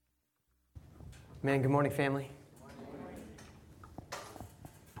Man, good morning, family.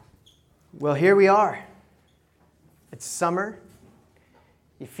 Well, here we are. It's summer.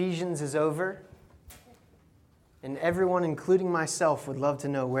 Ephesians is over. And everyone, including myself, would love to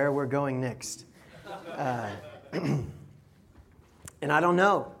know where we're going next. And I don't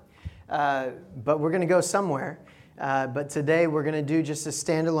know, but we're going to go somewhere. But today we're going to do just a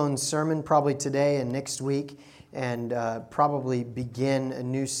standalone sermon, probably today and next week, and probably begin a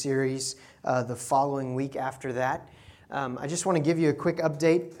new series the following week after that. I just want to give you a quick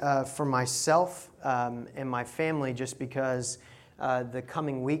update for myself and my family, just because the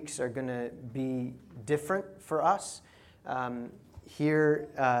coming weeks are going to be different for us. Here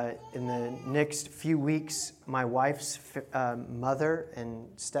in the next few weeks, my wife's mother and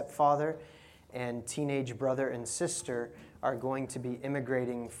stepfather and teenage brother and sister are going to be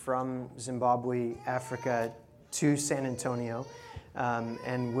immigrating from Zimbabwe, Africa, to San Antonio,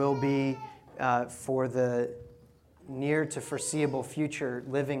 and will be, for the near to foreseeable future,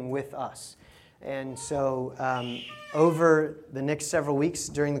 living with us. And so over the next several weeks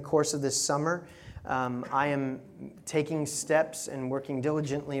during the course of this summer, I am taking steps and working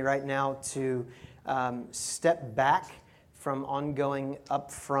diligently right now to step back from ongoing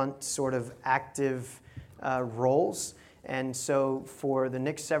upfront sort of active roles. And so for the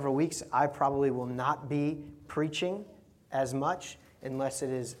next several weeks, I probably will not be preaching as much unless it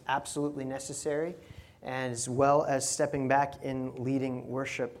is absolutely necessary, as well as stepping back in leading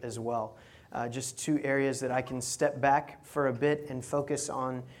worship as well. Just two areas that I can step back for a bit and focus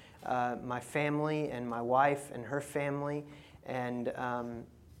on my family and my wife and her family, and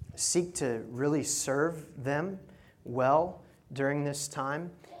seek to really serve them well during this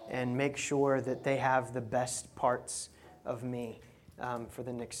time and make sure that they have the best parts of me for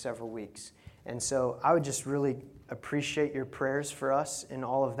the next several weeks. And so I would just really appreciate your prayers for us in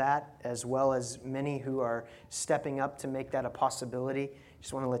all of that, as well as many who are stepping up to make that a possibility.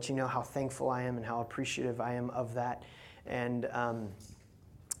 Just want to let you know how thankful I am and how appreciative I am of that. And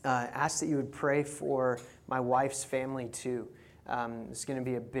ask that you would pray for my wife's family too. It's going to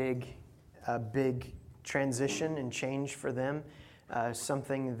be a big transition and change for them,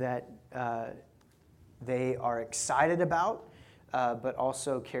 something that they are excited about, but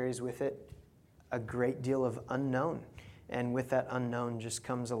also carries with it a great deal of unknown. And with that unknown just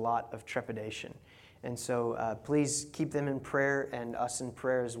comes a lot of trepidation. And so please keep them in prayer and us in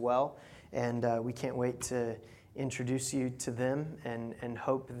prayer as well. And we can't wait to introduce you to them and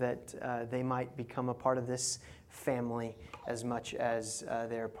hope that they might become a part of this family as much as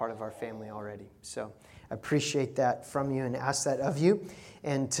they're part of our family already. So I appreciate that from you and ask that of you.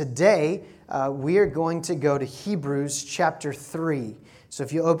 And today we are going to go to Hebrews chapter 3. So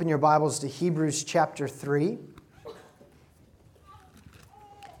if you open your Bibles to Hebrews chapter 3.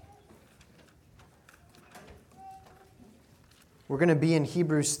 We're going to be in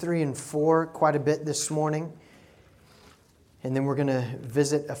Hebrews 3 and 4 quite a bit this morning. And then we're going to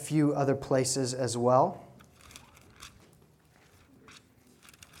visit a few other places as well.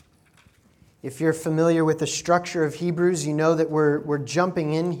 If you're familiar with the structure of Hebrews, you know that we're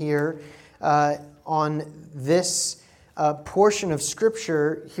jumping in here on this portion of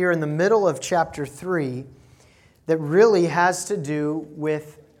Scripture here in the middle of chapter 3 that really has to do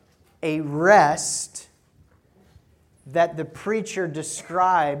with a rest that the preacher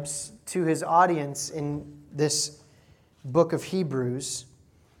describes to his audience in this book of Hebrews.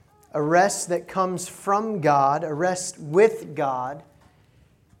 A rest that comes from God, a rest with God,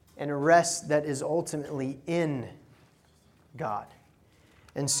 and a rest that is ultimately in God.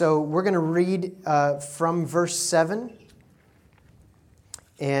 And so we're going to read from verse 7,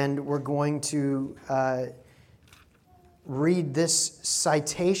 and we're going to read this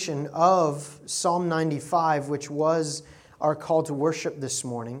citation of Psalm 95, which was our call to worship this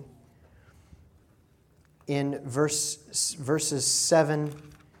morning, in verses 7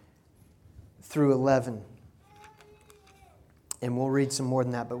 through 11. And we'll read some more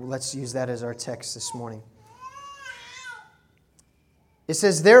than that, but let's use that as our text this morning. It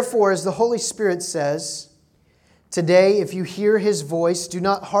says, "Therefore, as the Holy Spirit says, today, if you hear His voice, do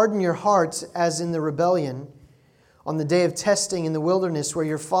not harden your hearts as in the rebellion on the day of testing in the wilderness, where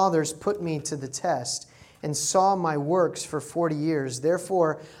your fathers put me to the test and saw my works for 40 years.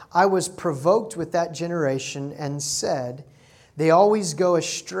 Therefore, I was provoked with that generation and said, they always go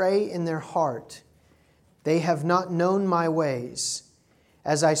astray in their heart. They have not known my ways.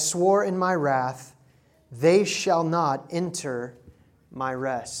 As I swore in my wrath, they shall not enter my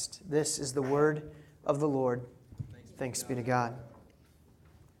rest." This is the word of the Lord. Thanks be to God.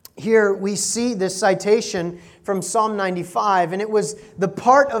 here we see this citation from Psalm 95, and it was the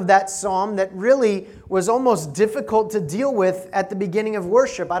part of that psalm that really was almost difficult to deal with at the beginning of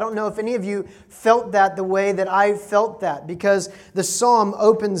worship. I don't know if any of you felt that the way that I felt that, because the psalm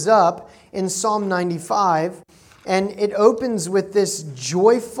opens up in Psalm 95, and it opens with this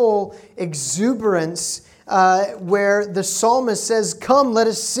joyful exuberance where the psalmist says, "Come, let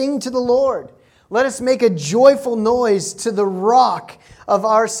us sing to the Lord. Let us make a joyful noise to the rock of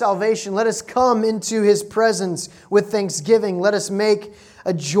our salvation. Let us come into His presence with thanksgiving. Let us make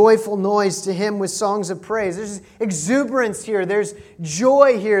a joyful noise to Him with songs of praise." There's exuberance here. There's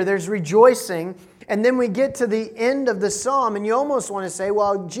joy here. There's rejoicing. And then we get to the end of the psalm, and you almost want to say,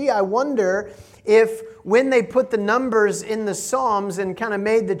 well, gee, I wonder if when they put the numbers in the Psalms and kind of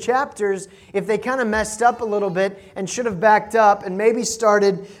made the chapters, if they kind of messed up a little bit and should have backed up and maybe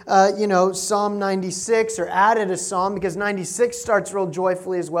started, Psalm 96 or added a psalm, because 96 starts real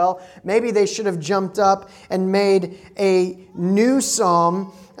joyfully as well. Maybe they should have jumped up and made a new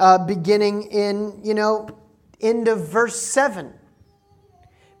psalm beginning in, end of verse 7.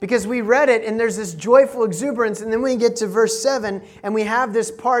 Because we read it and there's this joyful exuberance, and then we get to verse 7 and we have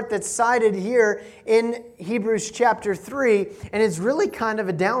this part that's cited here in Hebrews chapter 3, and it's really kind of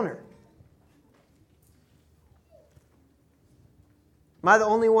a downer. Am I the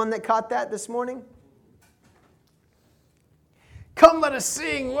only one that caught that this morning? Come, let us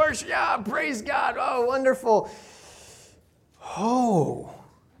sing, worship, yeah, praise God, oh, wonderful. Oh,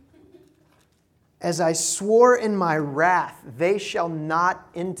 as I swore in my wrath, they shall not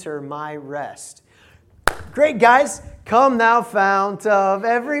enter my rest. Great, guys. Come, thou fount of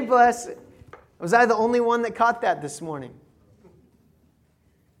every blessing. Was I the only one that caught that this morning?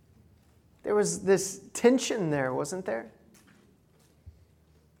 There was this tension there, wasn't there?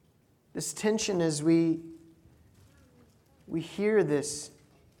 This tension as we hear this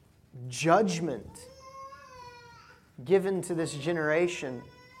judgment given to this generation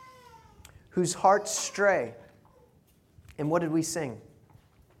whose hearts stray. And what did we sing?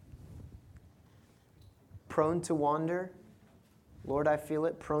 Prone to wander. Lord, I feel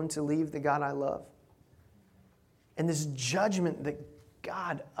it. Prone to leave the God I love. And this judgment that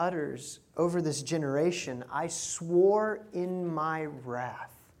God utters over this generation, I swore in my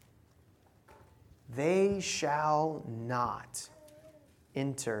wrath, they shall not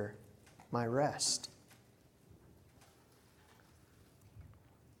enter my rest.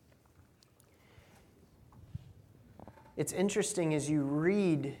 It's interesting as you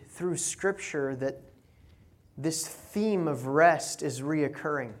read through Scripture that this theme of rest is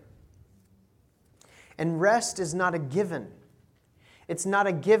reoccurring. And rest is not a given. It's not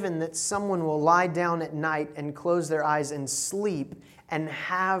a given that someone will lie down at night and close their eyes and sleep and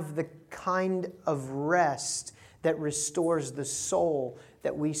have the kind of rest that restores the soul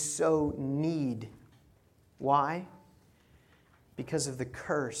that we so need. Why? Because of the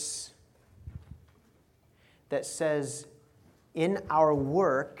curse that says, in our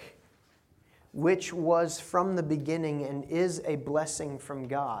work, which was from the beginning and is a blessing from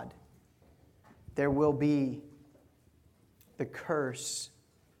God, there will be the curse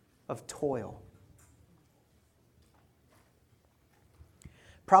of toil.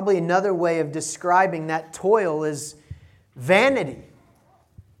 Probably another way of describing that toil is vanity.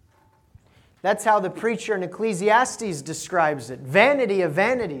 That's how the preacher in Ecclesiastes describes it. Vanity of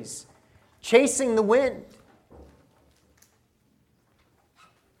vanities, chasing the wind.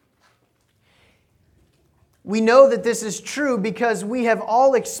 We know that this is true because we have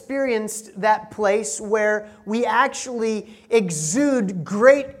all experienced that place where we actually exude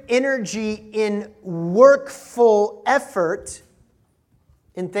great energy in workful effort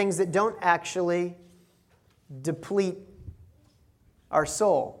in things that don't actually deplete our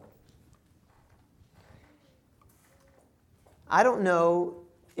soul. I don't know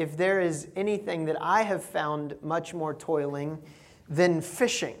if there is anything that I have found much more toiling than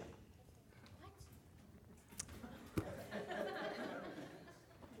fishing.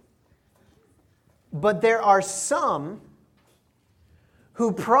 But there are some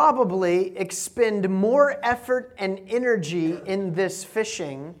who probably expend more effort and energy in this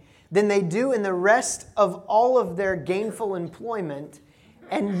fishing than they do in the rest of all of their gainful employment,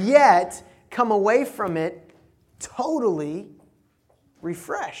 and yet come away from it totally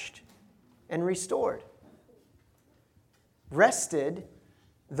refreshed and restored. Rested,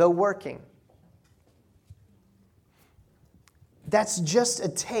 though working. That's just a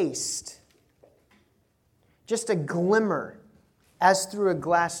taste. Just a glimmer, as through a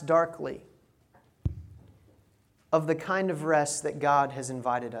glass darkly, of the kind of rest that God has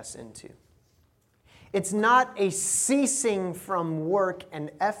invited us into. It's not a ceasing from work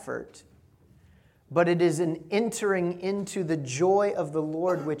and effort, but it is an entering into the joy of the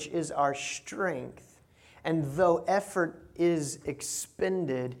Lord, which is our strength. And though effort is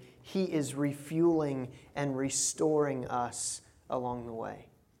expended, He is refueling and restoring us along the way.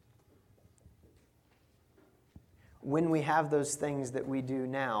 When we have those things that we do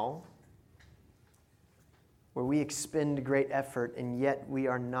now, where we expend great effort and yet we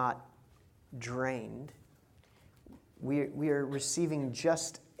are not drained, we are receiving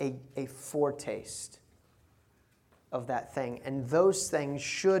just a foretaste of that thing. And those things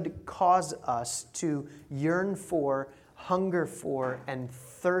should cause us to yearn for, hunger for, and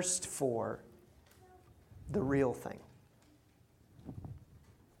thirst for the real thing.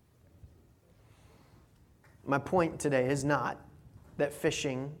 My point today is not that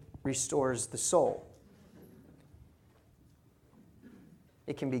fishing restores the soul.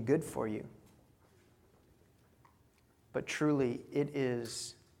 It can be good for you. But truly, it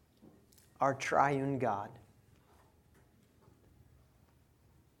is our triune God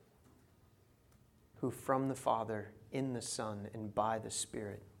who from the Father, in the Son, and by the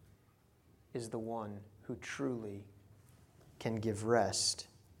Spirit is the one who truly can give rest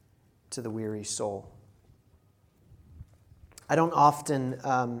to the weary soul. I don't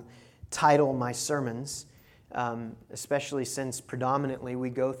often title my sermons, especially since predominantly we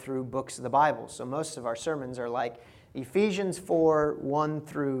go through books of the Bible. So most of our sermons are like Ephesians 4, 1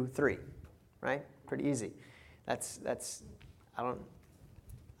 through 3, right? Pretty easy. I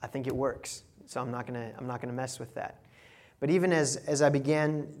think it works. So I'm not gonna mess with that. But even as I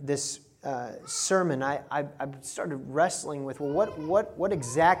began this sermon, I started wrestling with, well, what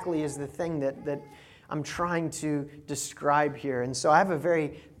exactly is the thing that I'm trying to describe here? And so I have a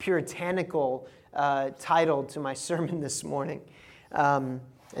very puritanical title to my sermon this morning.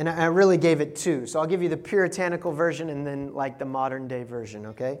 And I really gave it two. So I'll give you the puritanical version and then like the modern day version,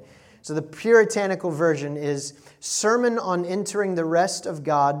 okay? So the puritanical version is Sermon on Entering the Rest of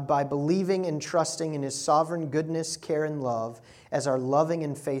God by Believing and Trusting in His Sovereign Goodness, Care, and Love as our loving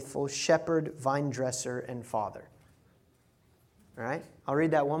and faithful Shepherd, Vine Dresser, and Father. All right? I'll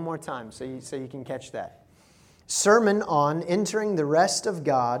read that one more time so you can catch that. Sermon on Entering the Rest of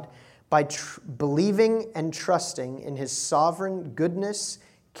God by believing and trusting in His sovereign goodness,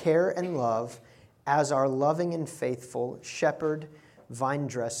 care, and love as our loving and faithful Shepherd, Vine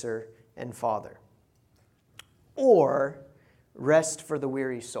Dresser, and Father. Or rest for the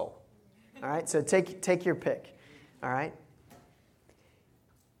weary soul. All right? So take your pick. All right?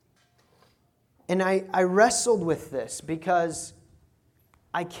 And I wrestled with this because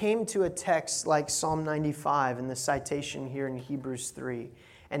I came to a text like Psalm 95 and the citation here in Hebrews 3,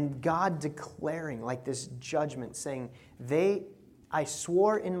 and God declaring like this judgment, saying, I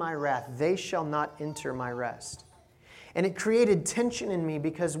swore in my wrath, they shall not enter my rest. And it created tension in me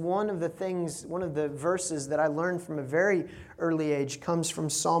because one of the verses that I learned from a very early age comes from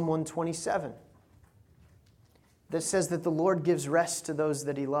Psalm 127. That says that the Lord gives rest to those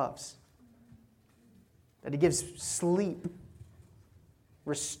that He loves. That He gives sleep,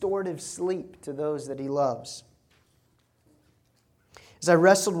 restorative sleep to those that He loves. As I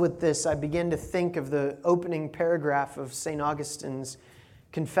wrestled with this, I began to think of the opening paragraph of St. Augustine's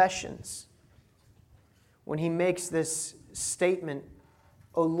Confessions, when he makes this statement,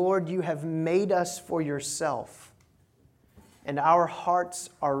 O Lord, you have made us for yourself, and our hearts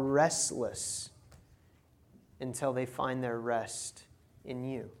are restless until they find their rest in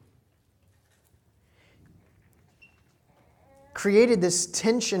you. Created this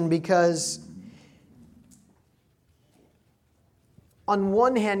tension because on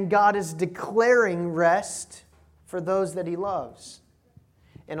one hand, God is declaring rest for those that He loves.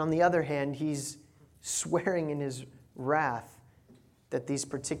 And on the other hand, He's swearing in His wrath that these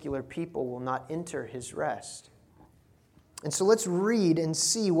particular people will not enter His rest. And so let's read and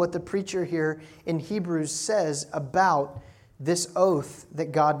see what the preacher here in Hebrews says about this oath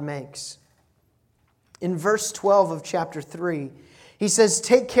that God makes. In verse 12 of chapter 3, he says,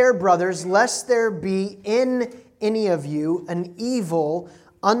 Take care, brothers, lest there be in any of you an evil,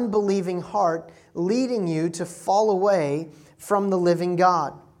 unbelieving heart, leading you to fall away from the living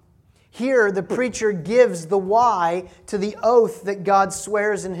God. Here, the preacher gives the why to the oath that God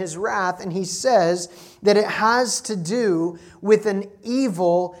swears in His wrath, and he says that it has to do with an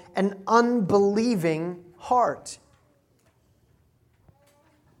evil and unbelieving heart.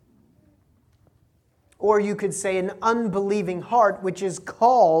 Or you could say an unbelieving heart, which is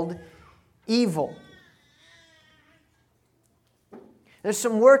called evil. There's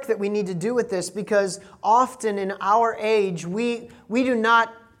some work that we need to do with this because often in our age, we do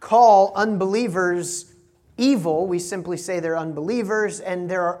not call unbelievers evil. We simply say they're unbelievers, and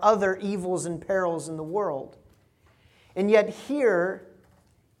there are other evils and perils in the world. And yet here,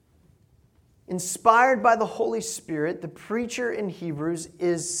 inspired by the Holy Spirit, the preacher in Hebrews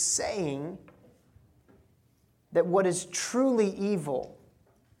is saying that what is truly evil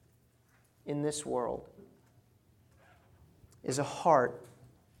in this world is a heart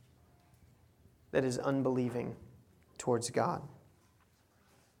that is unbelieving towards God.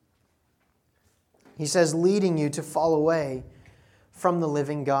 He says, leading you to fall away from the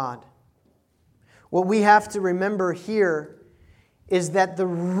living God. What we have to remember here is that the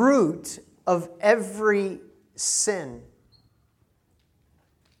root of every sin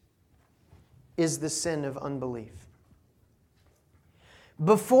is the sin of unbelief.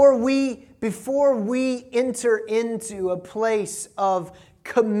 Before we enter into a place of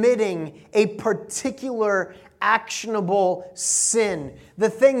committing a particular actionable sin, the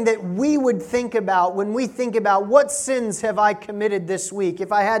thing that we would think about when we think about what sins have I committed this week.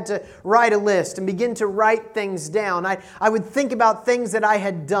 If I had to write a list and begin to write things down, I would think about things that I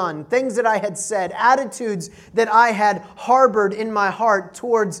had done, things that I had said, attitudes that I had harbored in my heart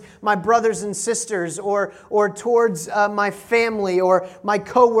towards my brothers and sisters or towards my family or my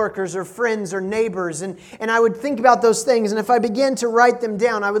coworkers or friends or neighbors. And I would think about those things. And if I began to write them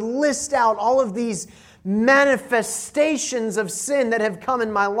down, I would list out all of these manifestations of sin that have come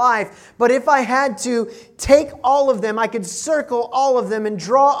in my life. But if I had to take all of them, I could circle all of them and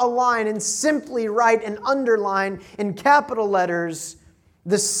draw a line and simply write and underline in capital letters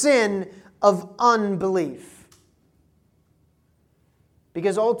the sin of unbelief.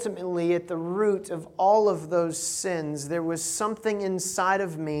 Because ultimately, at the root of all of those sins, there was something inside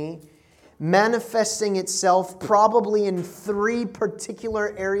of me manifesting itself probably in 3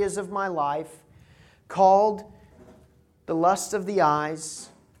 particular areas of my life, called the lust of the eyes,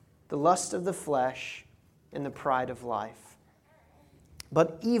 the lust of the flesh, and the pride of life.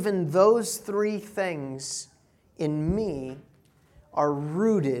 But even those 3 things in me are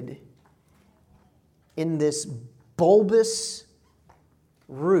rooted in this bulbous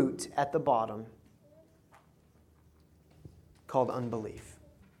root at the bottom called unbelief.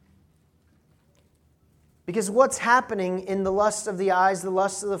 Because what's happening in the lust of the eyes, the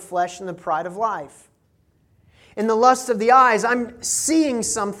lust of the flesh, and the pride of life? In the lust of the eyes, I'm seeing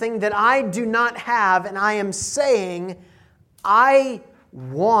something that I do not have, and I am saying, I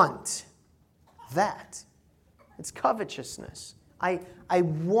want that. It's covetousness. I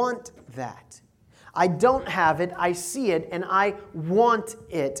want that. I don't have it, I see it, and I want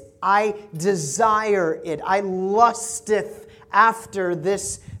it. I desire it. I lusteth after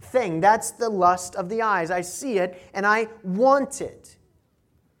this thing. That's the lust of the eyes. I see it, and I want it.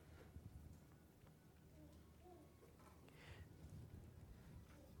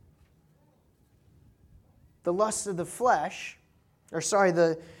 The lust of the flesh,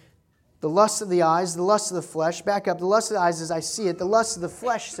 the lust of the eyes, the lust of the flesh, back up. The lust of the eyes is I see it. The lust of the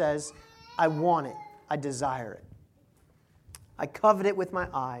flesh says, I want it. I desire it. I covet it with my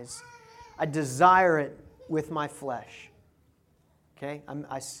eyes. I desire it with my flesh. Okay?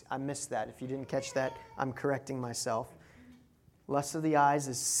 I missed that. If you didn't catch that, I'm correcting myself. Lust of the eyes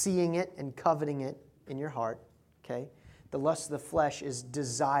is seeing it and coveting it in your heart. Okay? The lust of the flesh is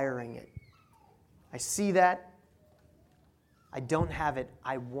desiring it. I see that. I don't have it.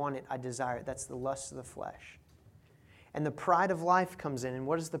 I want it. I desire it. That's the lust of the flesh. And the pride of life comes in. And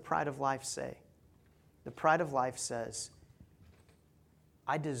what does the pride of life say? The pride of life says,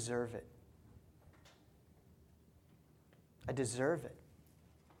 I deserve it. I deserve it.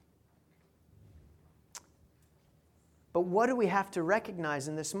 But what do we have to recognize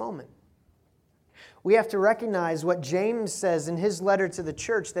in this moment? We have to recognize what James says in his letter to the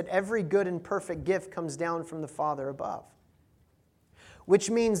church, that every good and perfect gift comes down from the Father above. Which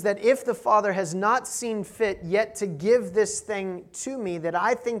means that if the Father has not seen fit yet to give this thing to me that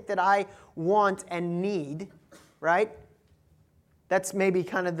I think that I want and need, right? That's maybe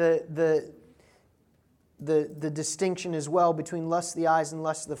kind of the distinction as well between lust of the eyes and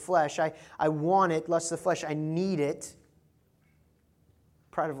lust of the flesh. I want it, lust of the flesh, I need it.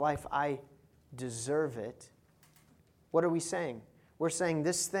 Pride of life, I deserve it. What are we saying? We're saying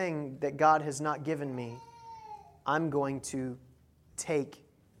this thing that God has not given me, I'm going to take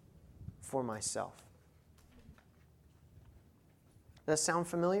for myself. Does that sound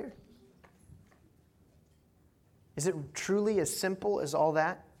familiar? Is it truly as simple as all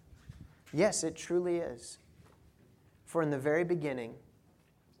that? Yes, it truly is. For in the very beginning,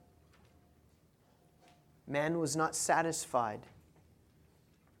 man was not satisfied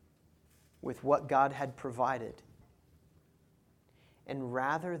with what God had provided. And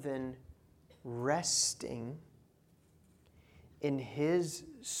rather than resting in His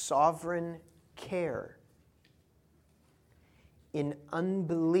sovereign care, in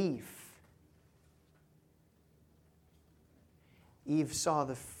unbelief, Eve saw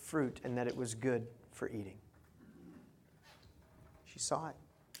the fruit and that it was good for eating. She saw it.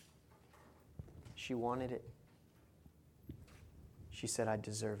 She wanted it. She said, I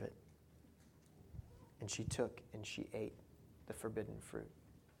deserve it. And she took and she ate the forbidden fruit.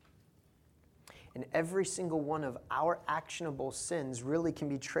 And every single one of our actionable sins really can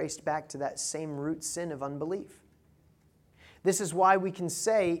be traced back to that same root sin of unbelief. This is why we can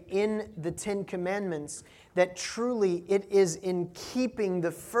say in the Ten Commandments that truly it is in keeping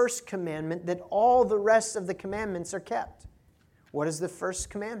the first commandment that all the rest of the commandments are kept. What is the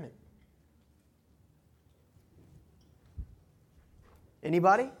first commandment?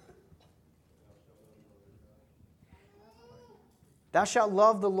 Anybody? Thou shalt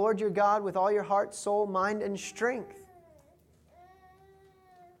love the Lord your God with all your heart, soul, mind, and strength.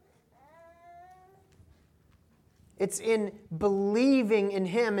 It's in believing in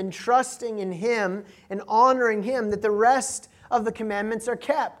Him and trusting in Him and honoring Him that the rest of the commandments are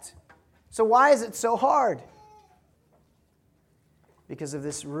kept. So why is it so hard? Because of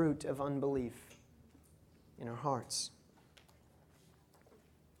this root of unbelief in our hearts.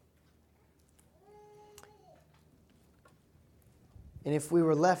 And if we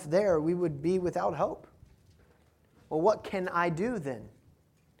were left there, we would be without hope. Well, what can I do then?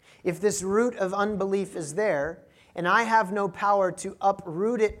 If this root of unbelief is there, and I have no power to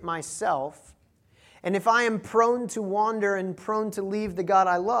uproot it myself, and if I am prone to wander and prone to leave the God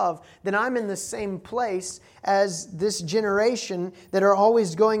I love, then I'm in the same place as this generation that are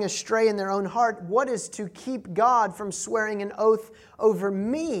always going astray in their own heart. What is to keep God from swearing an oath over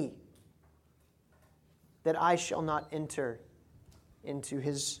me that I shall not enter into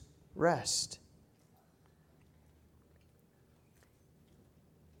His rest?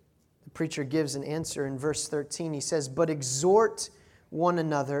 The preacher gives an answer in verse 13. He says, "But exhort one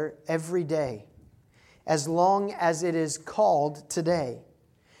another every day, as long as it is called today,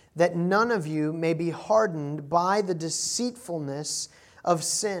 that none of you may be hardened by the deceitfulness of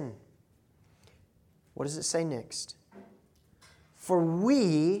sin." What does it say next? "For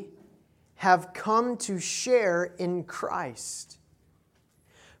we have come to share in Christ."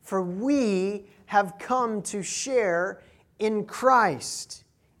 For we have come to share in Christ,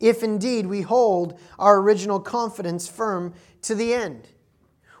 if indeed we hold our original confidence firm to the end.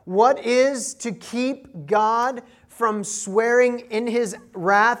 What is to keep God from swearing in His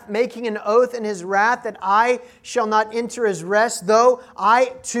wrath, making an oath in His wrath that I shall not enter His rest, though I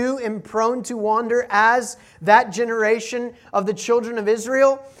too am prone to wander as that generation of the children of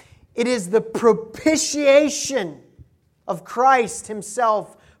Israel? It is the propitiation of Christ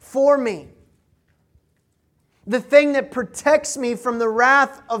Himself for me. The thing that protects me from the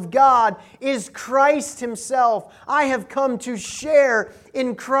wrath of God is Christ Himself. I have come to share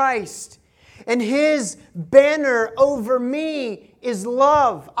in Christ. And His banner over me is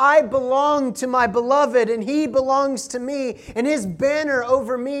love. I belong to my beloved and He belongs to me. And His banner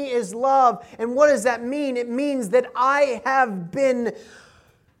over me is love. And what does that mean? It means that I have been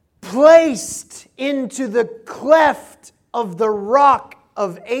placed into the cleft of the rock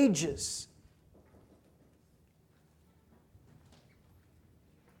of ages.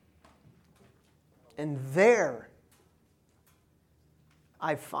 And there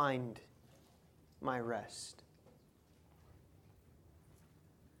I find my rest.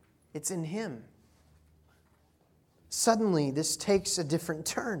 It's in Him. Suddenly, this takes a different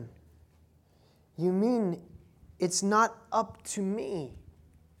turn. You mean it's not up to me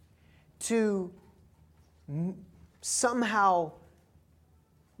to somehow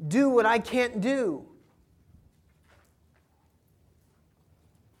do what I can't do.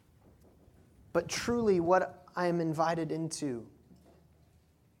 But truly what I am invited into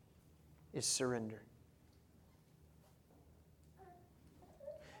is surrender.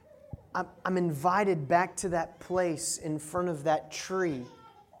 I'm invited back to that place in front of that tree.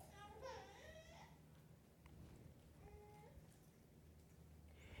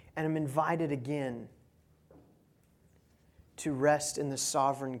 And I'm invited again to rest in the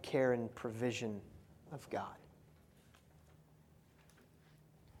sovereign care and provision of God.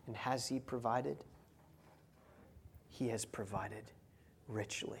 And has He provided? He has provided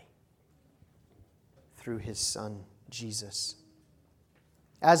richly through His Son, Jesus.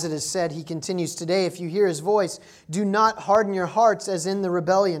 As it is said, He continues today, if you hear His voice, do not harden your hearts as in the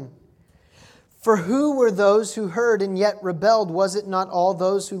rebellion. For who were those who heard and yet rebelled? Was it not all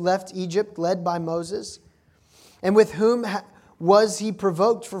those who left Egypt led by Moses? And with whom was he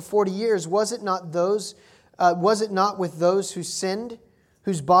provoked for 40 years? Was it not with those who sinned,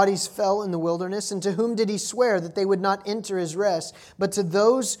 whose bodies fell in the wilderness? And to whom did he swear that they would not enter his rest, but to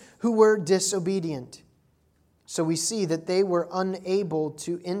those who were disobedient? So we see that they were unable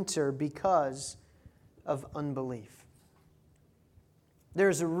to enter because of unbelief.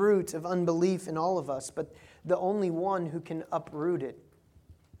 There's a root of unbelief in all of us, but the only one who can uproot it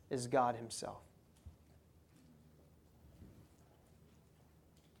is God himself.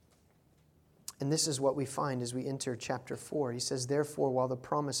 And this is what we find as we enter chapter 4. He says, therefore, while the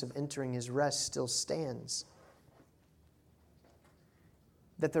promise of entering his rest still stands,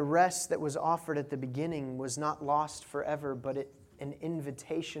 that the rest that was offered at the beginning was not lost forever, but an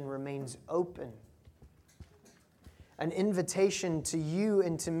invitation remains open. An invitation to you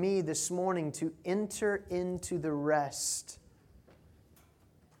and to me this morning to enter into the rest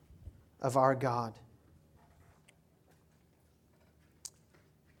of our God.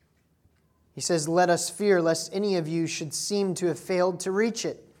 He says, let us fear lest any of you should seem to have failed to reach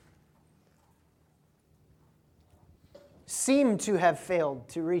it. Seem to have failed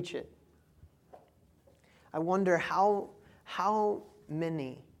to reach it. I wonder how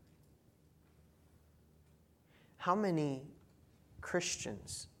many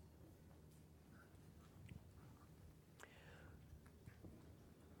Christians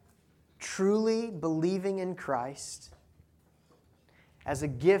truly believing in Christ as a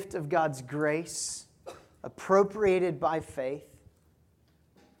gift of God's grace, appropriated by faith,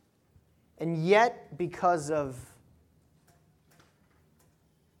 and yet because of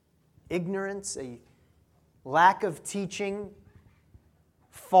ignorance, a lack of teaching,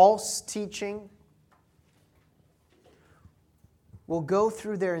 false teaching, will go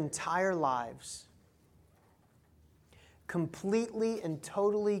through their entire lives completely and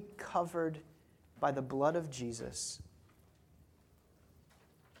totally covered by the blood of Jesus,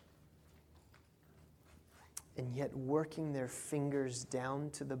 and yet working their fingers down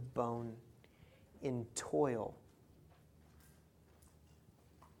to the bone in toil,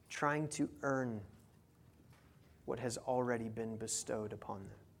 trying to earn what has already been bestowed upon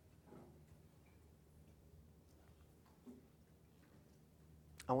them.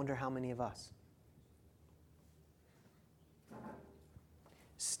 I wonder how many of us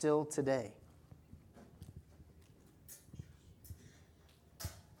still today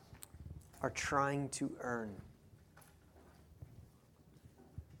are trying to earn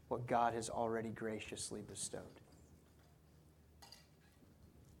what God has already graciously bestowed.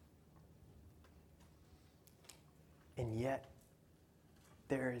 And yet,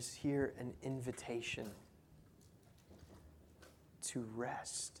 there is here an invitation to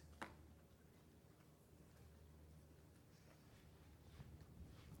rest.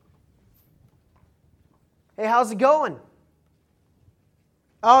 Hey, how's it going?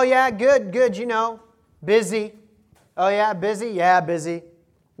 Oh, yeah, good, busy. Oh, yeah, busy? Yeah, busy.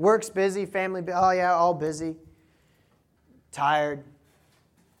 Work's busy, family, oh, yeah, all busy. Tired.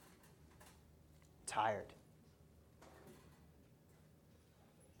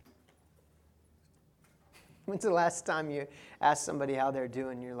 When's the last time you asked somebody how they're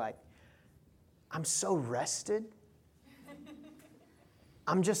doing? You're like, I'm so rested.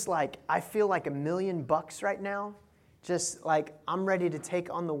 I'm just like, I feel like $1,000,000 right now. Just like I'm ready to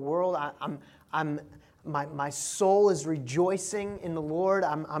take on the world. My soul is rejoicing in the Lord.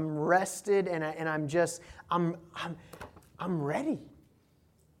 I'm rested, and I'm ready.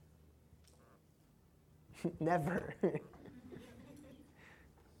 Never.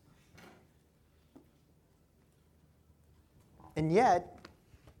 And yet,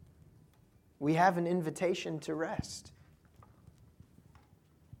 we have an invitation to rest.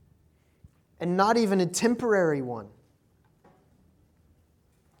 And not even a temporary one.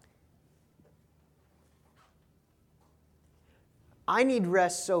 I need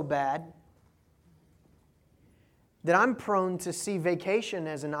rest so bad that I'm prone to see vacation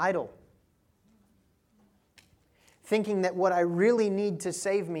as an idol, thinking that what I really need to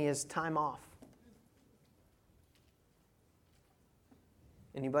save me is time off.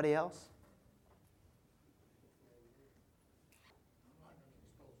 Anybody else?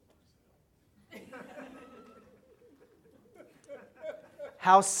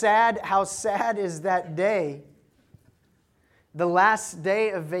 How sad is that day, the last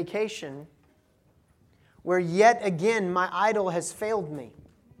day of vacation, where yet again my idol has failed me.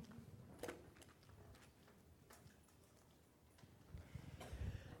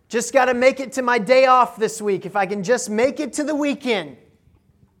 Just got to make it to my day off this week. If I can just make it to the weekend,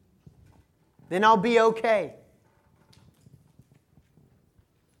 then I'll be okay.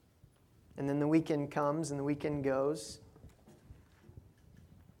 And then the weekend comes and the weekend goes.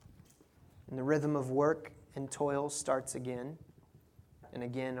 And the rhythm of work and toil starts again. And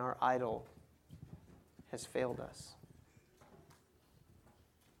again, our idol has failed us.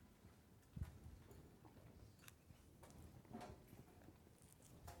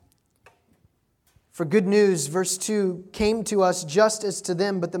 For good news, verse 2, came to us just as to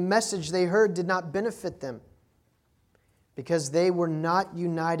them, but the message they heard did not benefit them, because they were not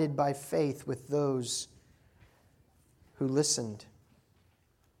united by faith with those who listened.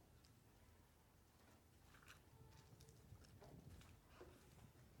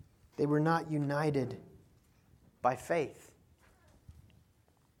 They were not united by faith.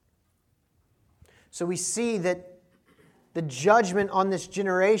 So we see that the judgment on this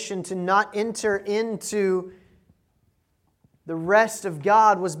generation to not enter into the rest of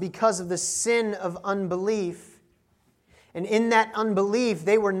God was because of the sin of unbelief. And in that unbelief,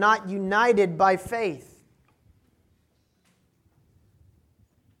 they were not united by faith.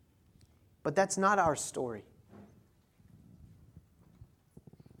 But that's not our story.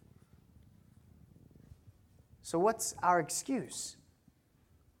 So what's our excuse?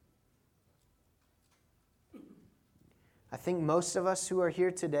 I think most of us who are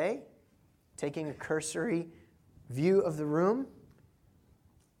here today, taking a cursory view of the room,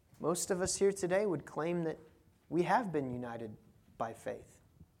 most of us here today would claim that we have been united by faith.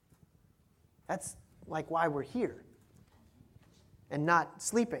 That's like why we're here and not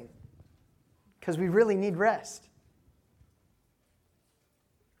sleeping, because we really need rest.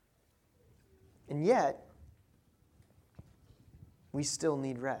 And yet, we still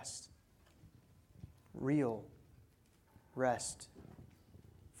need rest. Real rest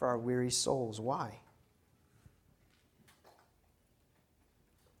for our weary souls. Why?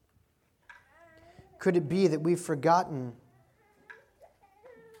 Could it be that we've forgotten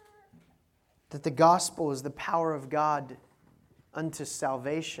that the gospel is the power of God unto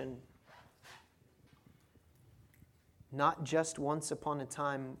salvation, not just once upon a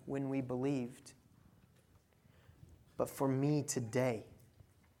time when we believed, but for me today?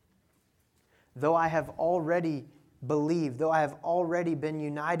 Though I have already believed, though I have already been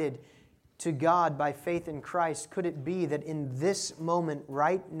united to God by faith in Christ, could it be that in this moment,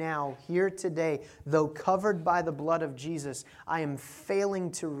 right now, here today, though covered by the blood of Jesus, I am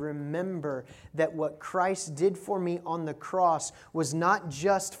failing to remember that what Christ did for me on the cross was not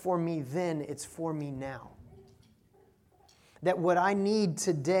just for me then, it's for me now? That what I need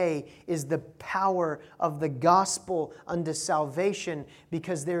today is the power of the gospel unto salvation,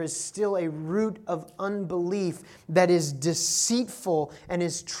 because there is still a root of unbelief that is deceitful and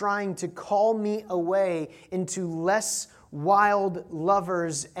is trying to call me away into less wild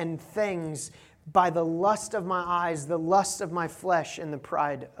lovers and things by the lust of my eyes, the lust of my flesh, and the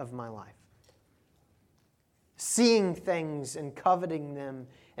pride of my life. Seeing things and coveting them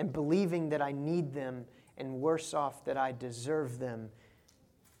and believing that I need them, and worse off, that I deserve them,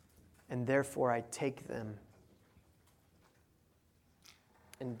 and therefore I take them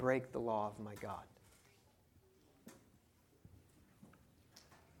and break the law of my God.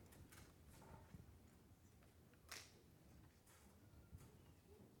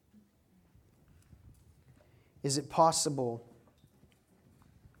 Is it possible,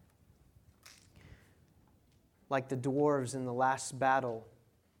 like the dwarves in the last battle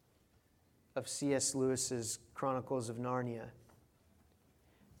of C.S. Lewis's Chronicles of Narnia,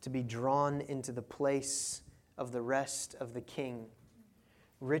 to be drawn into the place of the rest of the king,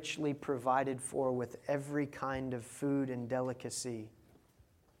 richly provided for with every kind of food and delicacy,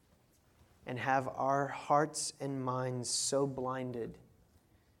 and have our hearts and minds so blinded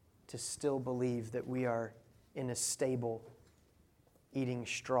to still believe that we are in a stable eating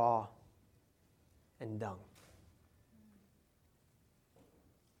straw and dung?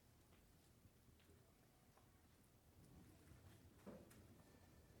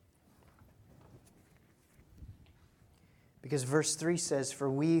 Because verse 3 says, "For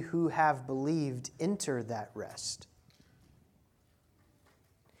we who have believed enter that rest."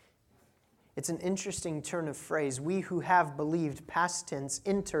 It's an interesting turn of phrase. We who have believed, past tense,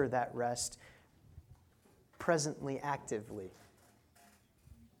 enter that rest, presently, actively.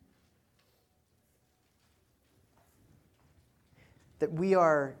 That we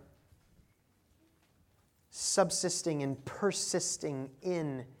are subsisting and persisting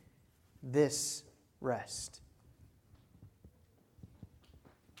in this rest.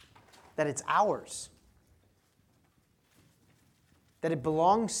 That it's ours. That it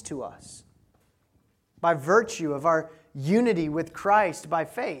belongs to us. By virtue of our unity with Christ by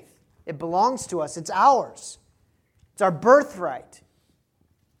faith. It belongs to us. It's ours. It's our birthright.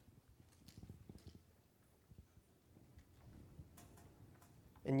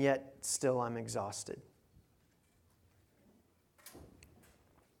 and yet still I'm exhausted.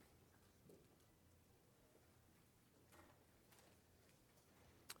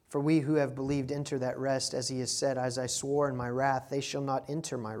 For we who have believed enter that rest, as he has said, as I swore in my wrath, they shall not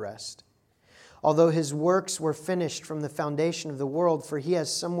enter my rest. Although his works were finished from the foundation of the world, for he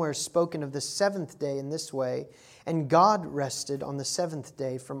has somewhere spoken of the seventh day in this way, and God rested on the seventh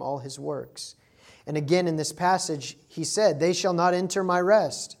day from all his works. And again in this passage he said, they shall not enter my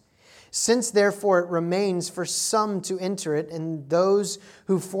rest. Since therefore it remains for some to enter it, and those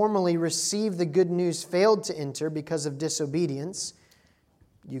who formerly received the good news failed to enter because of disobedience,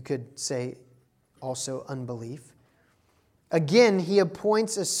 you could say also unbelief. Again, he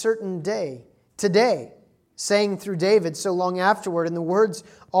appoints a certain day, today, saying through David so long afterward, in the words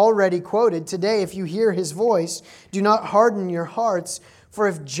already quoted, today, if you hear his voice, do not harden your hearts, for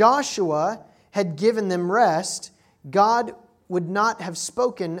if Joshua had given them rest, God would not have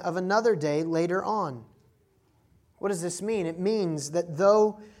spoken of another day later on. What does this mean? It means that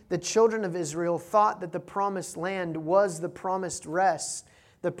though the children of Israel thought that the promised land was the promised rest,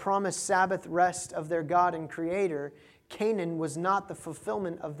 the promised Sabbath rest of their God and Creator, Canaan was not the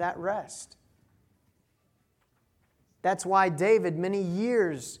fulfillment of that rest. That's why David, many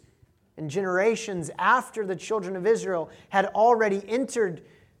years and generations after the children of Israel had already entered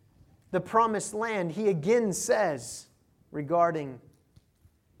the promised land, he again says regarding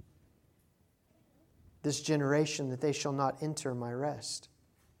this generation that they shall not enter my rest.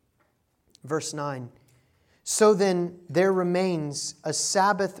 Verse 9, so then there remains a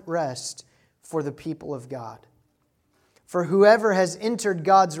Sabbath rest for the people of God. For whoever has entered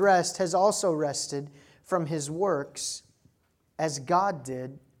God's rest has also rested from his works as God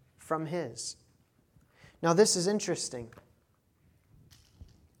did from his. Now this is interesting.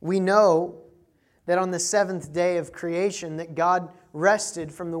 We know that on the seventh day of creation that God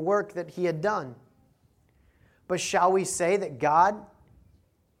rested from the work that he had done. But shall we say that God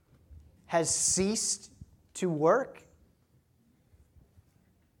has ceased to work?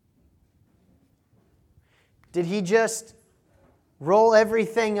 Did he just roll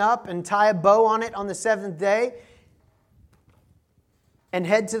everything up and tie a bow on it on the seventh day and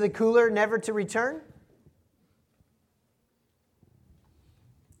head to the cooler never to return?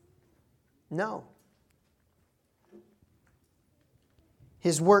 No.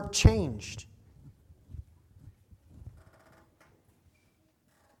 His work changed.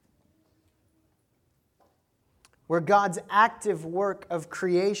 Where God's active work of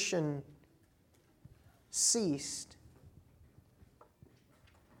creation ceased,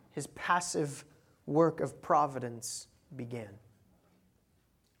 his passive work of providence began.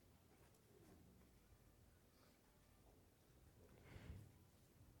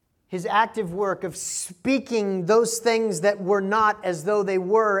 His active work of speaking those things that were not as though they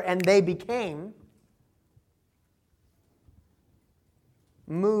were and they became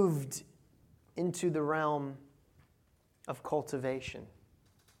moved into the realm of cultivation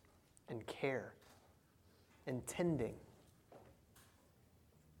and care and tending.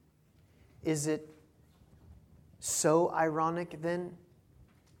 Is it so ironic then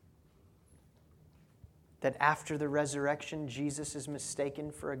that after the resurrection, Jesus is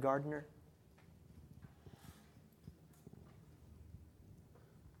mistaken for a gardener?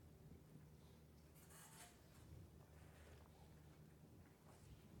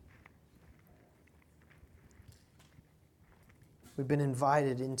 We've been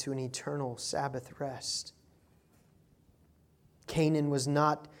invited into an eternal Sabbath rest. Canaan was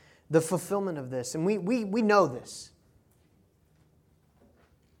not the fulfillment of this, and we know this.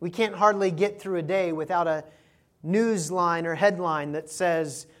 We can't hardly get through a day without a news line or headline that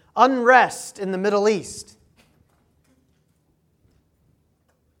says, unrest in the Middle East.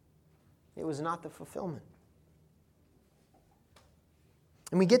 It was not the fulfillment.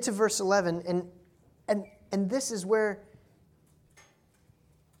 And we get to verse 11, and this is where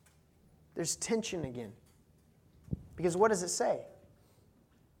there's tension again. Because what does it say?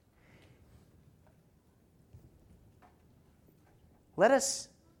 Let us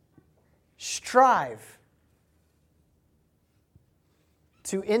strive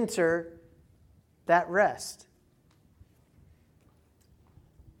to enter that rest.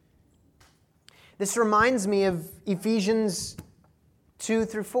 This reminds me of Ephesians 2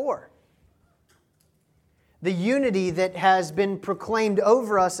 through 4. The unity that has been proclaimed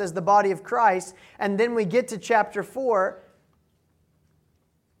over us as the body of Christ. And then we get to chapter 4,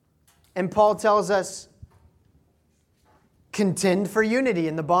 and Paul tells us, contend for unity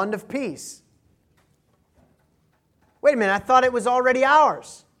in the bond of peace. Wait a minute, I thought it was already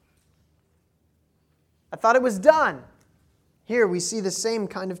ours. I thought it was done. Here we see the same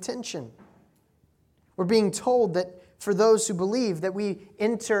kind of tension. We're being told that for those who believe that we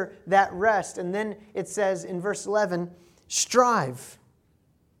enter that rest. And then it says in verse 11, strive.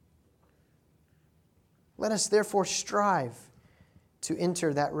 Let us therefore strive to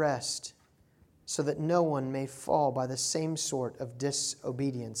enter that rest, so that no one may fall by the same sort of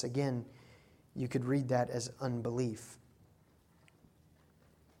disobedience. Again, you could read that as unbelief.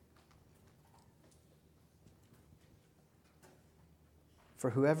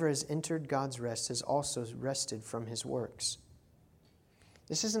 For whoever has entered God's rest has also rested from his works.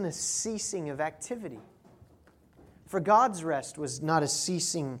 This isn't a ceasing of activity. For God's rest was not a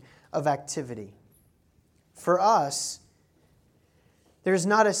ceasing of activity. For us, there's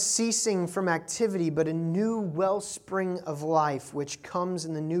not a ceasing from activity, but a new wellspring of life which comes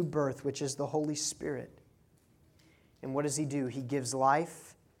in the new birth, which is the Holy Spirit. And what does He do? He gives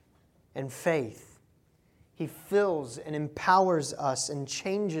life and faith. He fills and empowers us and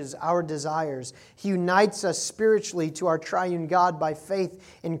changes our desires. He unites us spiritually to our triune God by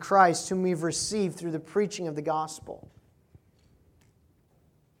faith in Christ, whom we've received through the preaching of the gospel.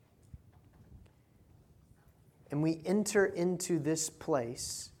 And we enter into this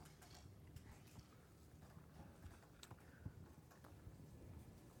place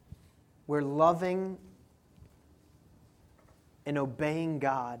where loving and obeying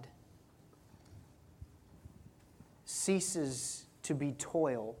God ceases to be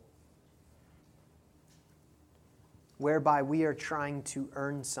toil, whereby we are trying to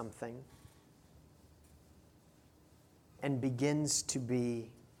earn something, and begins to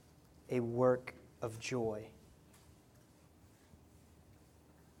be a work of joy.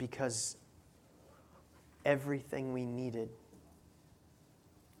 Because everything we needed,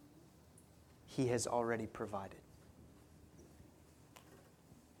 He has already provided.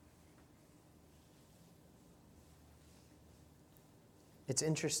 It's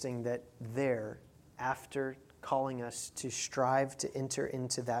interesting that there, after calling us to strive to enter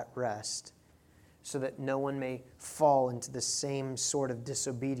into that rest, so that no one may fall into the same sort of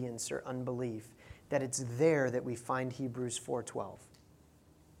disobedience or unbelief, that it's there that we find Hebrews 4:12.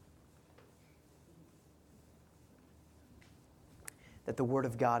 That the Word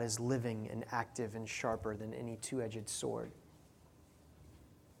of God is living and active and sharper than any two-edged sword.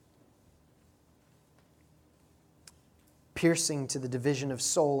 Piercing to the division of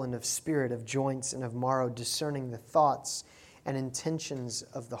soul and of spirit, of joints and of marrow, discerning the thoughts and intentions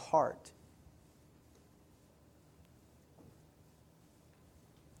of the heart.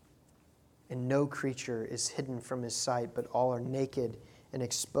 And no creature is hidden from His sight, but all are naked and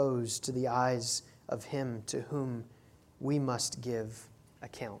exposed to the eyes of Him to whom we must give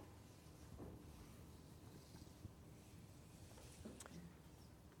account.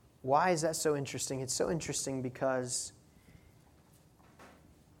 Why is that so interesting? It's so interesting because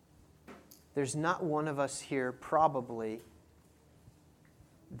there's not one of us here, probably,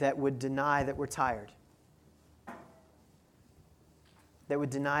 that would deny that we're tired. That would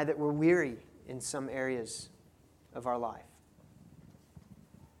deny that we're weary in some areas of our life.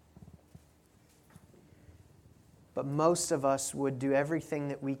 But most of us would do everything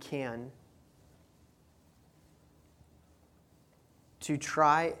that we can to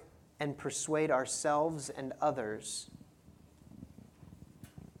try and persuade ourselves and others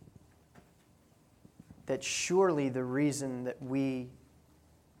that surely the reason that we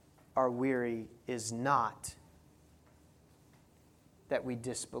are weary is not that we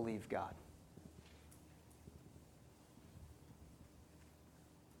disbelieve God.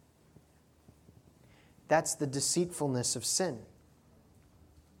 That's the deceitfulness of sin.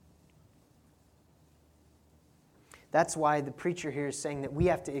 That's why the preacher here is saying that we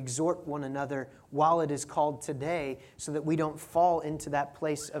have to exhort one another while it is called today, so that we don't fall into that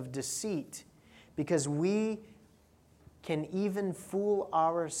place of deceit. Because we can even fool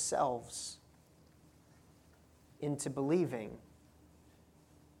ourselves into believing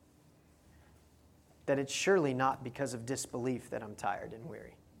that it's surely not because of disbelief that I'm tired and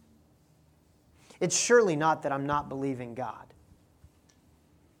weary. It's surely not that I'm not believing God.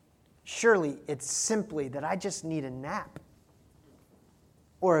 Surely it's simply that I just need a nap,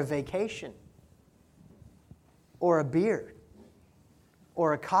 or a vacation, or a beer,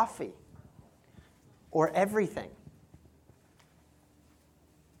 or a coffee, or everything.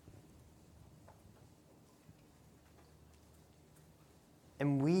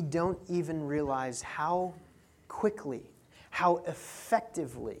 And we don't even realize how quickly, how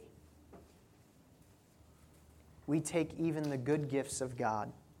effectively we take even the good gifts of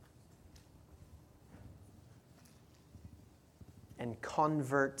God and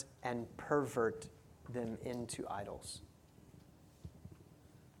convert and pervert them into idols.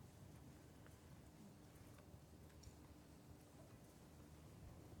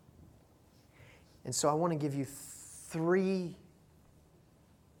 And so I want to give you three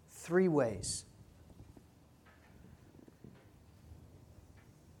ways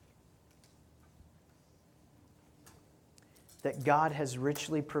that God has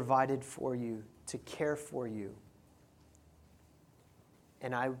richly provided for you to care for you.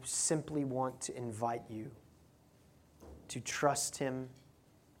 And I simply want to invite you to trust Him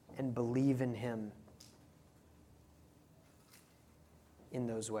and believe in Him in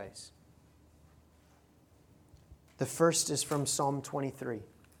those ways. The first is from Psalm 23.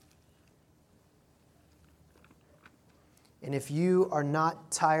 And if you are not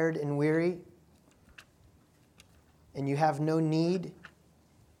tired and weary, and you have no need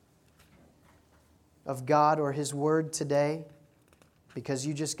of God or His Word today because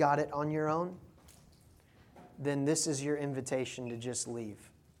you just got it on your own, then this is your invitation to just leave.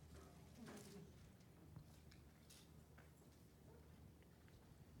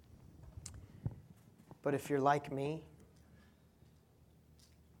 But if you're like me,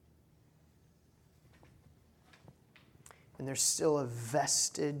 and there's still a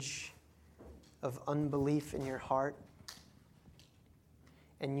vestige of unbelief in your heart,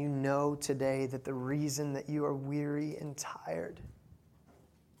 and you know today that the reason that you are weary and tired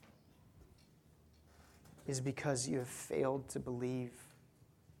is because you have failed to believe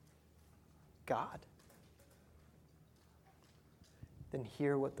God, then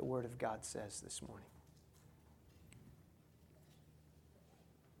hear what the Word of God says this morning.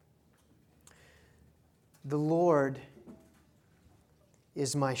 The Lord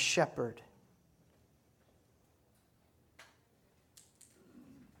is my shepherd.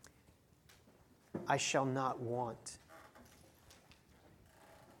 I shall not want.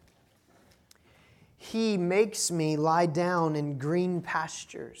 He makes me lie down in green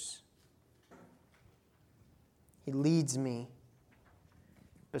pastures. He leads me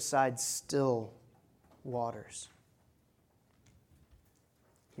beside still waters.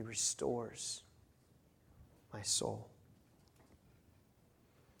 He restores my soul.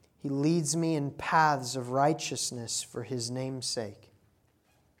 He leads me in paths of righteousness for His name's sake.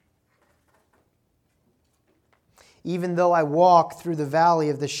 Even though I walk through the valley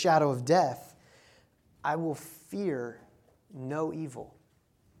of the shadow of death, I will fear no evil,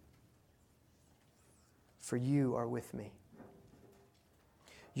 for you are with me.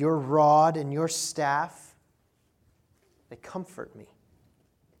 Your rod and your staff, they comfort me.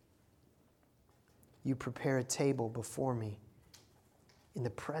 You prepare a table before me in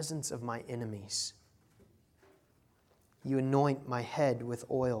the presence of my enemies. You anoint my head with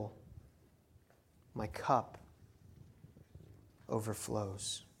oil. My cup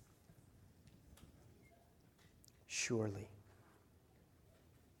overflows. Surely,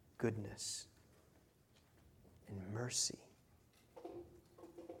 goodness and mercy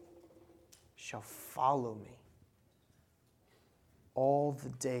shall follow me all the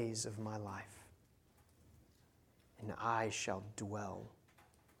days of my life, and I shall dwell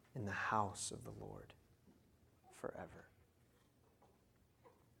in the house of the Lord forever.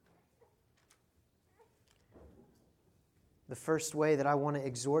 The first way that I want to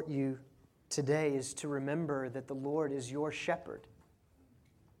exhort you today is to remember that the Lord is your shepherd.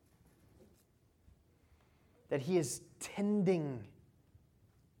 That He is tending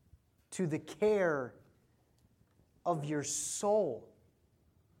to the care of your soul.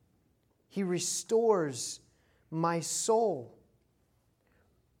 He restores my soul.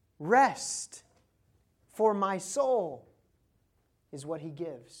 Rest for my soul is what He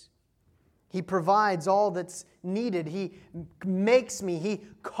gives. He provides all that's needed. He makes me, He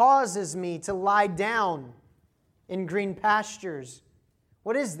causes me to lie down in green pastures.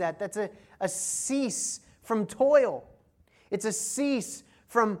 What is that? That's a cease from toil. It's a cease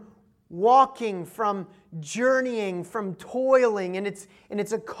from walking, from journeying, from toiling, and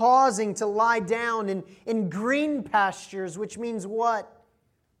it's a causing to lie down in green pastures, which means what?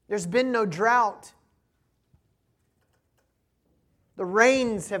 There's been no drought. The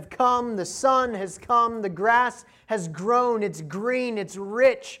rains have come, the sun has come, the grass has grown, it's green, it's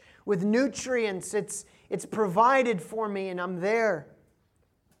rich with nutrients, it's provided for me, and I'm there.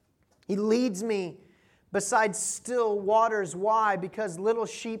 He leads me beside still waters. Why? Because little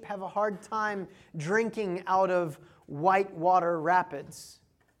sheep have a hard time drinking out of white water rapids.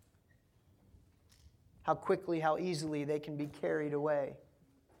 How quickly, how easily they can be carried away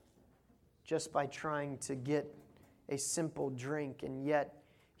just by trying to get a simple drink. And yet,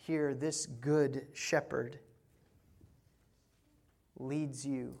 here, this good shepherd leads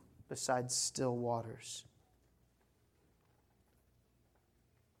you beside still waters.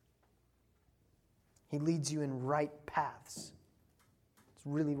 He leads you in right paths. It's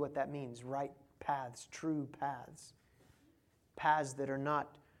really what that means, right paths, true paths. Paths that are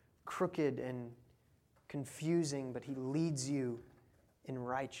not crooked and confusing, but He leads you in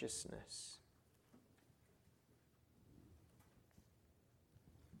righteousness.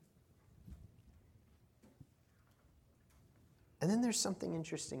 And then there's something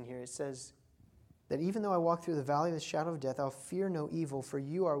interesting here. It says that even though I walk through the valley of the shadow of death, I'll fear no evil, for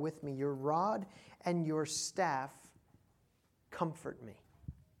you are with me. Your rod and your staff comfort me.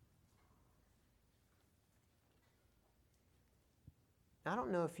 Now, I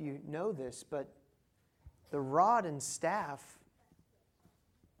don't know if you know this, but the rod and staff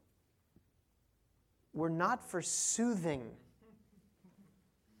were not for soothing.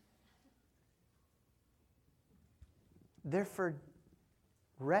 They're for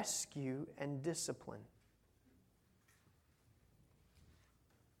rescue and discipline.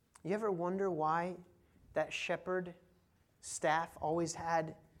 You ever wonder why that shepherd staff always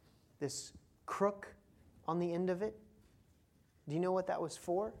had this crook on the end of it? Do you know what that was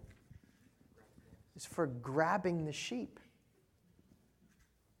for? It's for grabbing the sheep.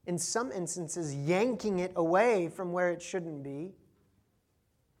 In some instances, yanking it away from where it shouldn't be.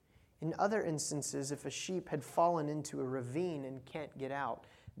 In other instances, if a sheep had fallen into a ravine and can't get out,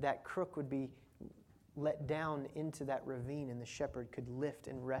 that crook would be let down into that ravine and the shepherd could lift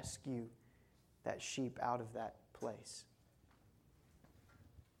and rescue that sheep out of that place.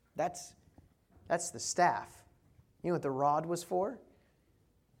 That's the staff. You know what the rod was for?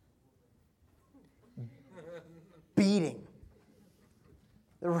 Beating.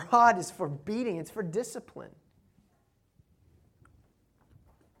 The rod is for beating. It's for discipline.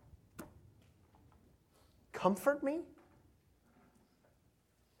 Comfort me?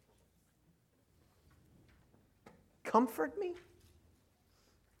 Comfort me?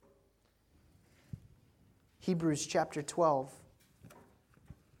 Hebrews chapter 12.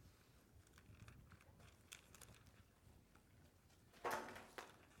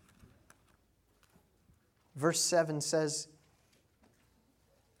 Verse 7 says,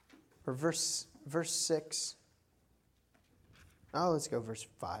 or verse 6. Oh, let's go verse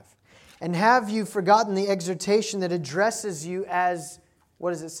 5. And have you forgotten the exhortation that addresses you as, what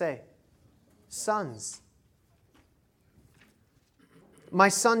does it say? Sons. My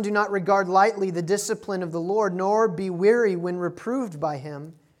son, do not regard lightly the discipline of the Lord, nor be weary when reproved by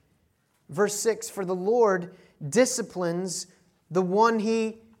Him. Verse 6, for the Lord disciplines the one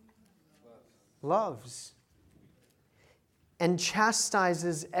He loves and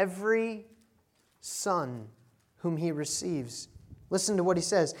chastises every son whom He receives. Listen to what He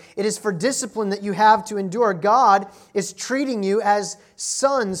says. It is for discipline that you have to endure. God is treating you as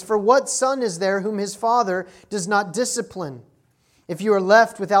sons. For what son is there whom his father does not discipline? If you are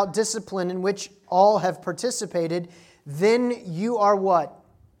left without discipline in which all have participated, then you are what?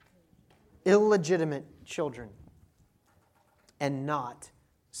 Illegitimate children and not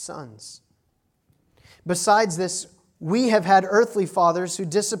sons. Besides this, we have had earthly fathers who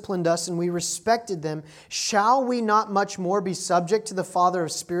disciplined us and we respected them. Shall we not much more be subject to the Father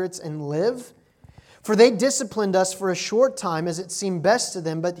of spirits and live? For they disciplined us for a short time as it seemed best to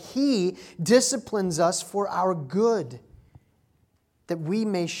them, but He disciplines us for our good, that we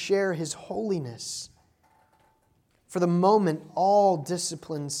may share His holiness. For the moment, all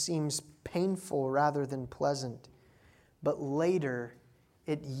discipline seems painful rather than pleasant, but later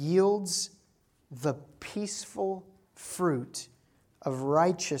it yields the peaceful fruit of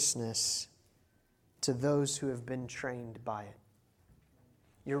righteousness to those who have been trained by it.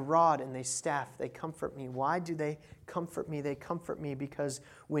 Your rod and thy staff, they comfort me. Why do they comfort me? They comfort me because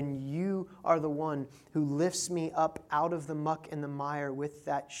when you are the one who lifts me up out of the muck and the mire with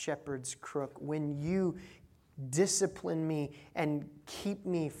that shepherd's crook, when you discipline me and keep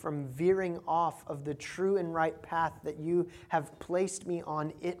me from veering off of the true and right path that you have placed me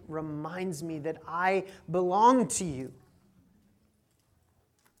on, it reminds me that I belong to you.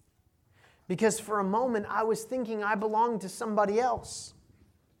 Because for a moment I was thinking I belonged to somebody else.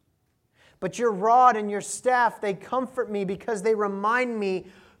 But your rod and your staff, they comfort me because they remind me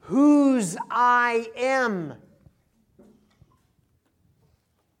whose I am.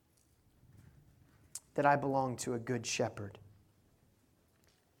 That I belong to a good shepherd.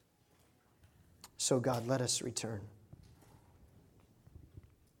 So God, let us return.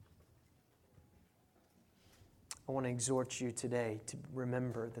 I want to exhort you today to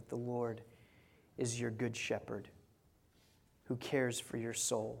remember that the Lord is your good shepherd who cares for your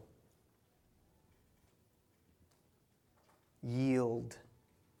soul. Yield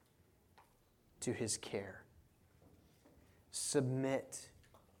to His care. Submit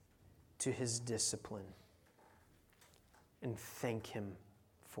to His discipline and thank Him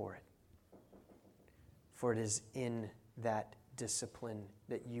for it. For it is in that discipline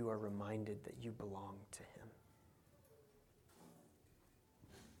that you are reminded that you belong to Him.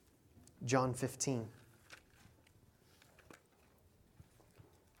 John 15.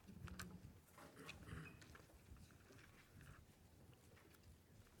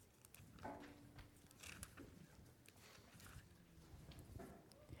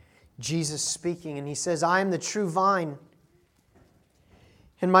 Jesus speaking, and He says, I am the true vine,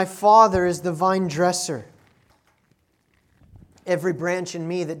 and my Father is the vine dresser. Every branch in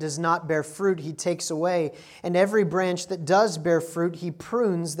me that does not bear fruit, He takes away, and every branch that does bear fruit, He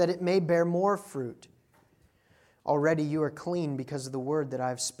prunes that it may bear more fruit. Already you are clean because of the word that I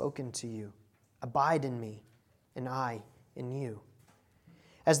have spoken to you. Abide in me, and I in you.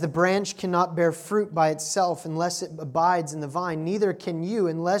 As the branch cannot bear fruit by itself unless it abides in the vine, neither can you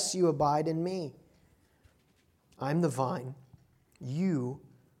unless you abide in me. I am the vine, you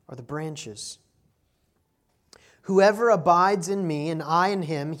are the branches. Whoever abides in me and I in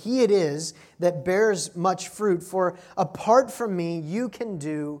him, he it is that bears much fruit, for apart from me you can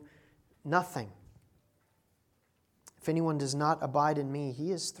do nothing. If anyone does not abide in me,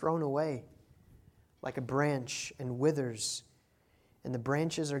 he is thrown away like a branch and withers, and the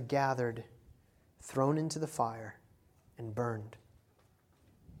branches are gathered, thrown into the fire, and burned.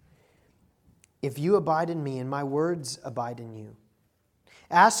 If you abide in me and my words abide in you,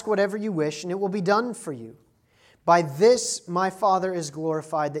 ask whatever you wish, and it will be done for you. By this my Father is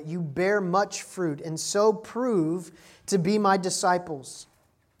glorified, that you bear much fruit, and so prove to be my disciples.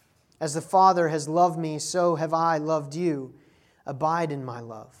 As the Father has loved me, so have I loved you. Abide in my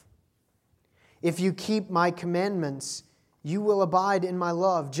love. If you keep my commandments, you will abide in my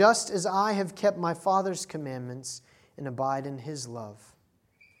love, just as I have kept my Father's commandments and abide in His love.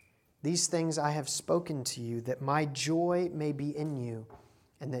 These things I have spoken to you, that my joy may be in you,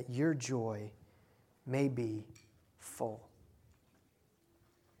 and that your joy may be full.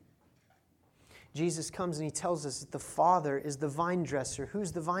 Jesus comes and He tells us that the Father is the vine dresser.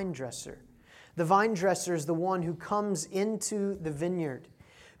 Who's the vine dresser? The vine dresser is the one who comes into the vineyard,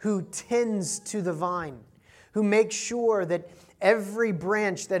 who tends to the vine, who makes sure that every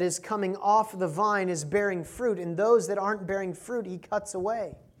branch that is coming off the vine is bearing fruit, and those that aren't bearing fruit, He cuts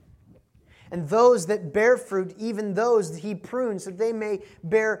away. And those that bear fruit, even those He prunes, that they may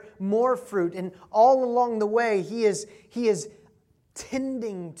bear more fruit. And all along the way, He is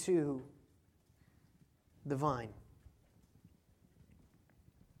tending to the vine,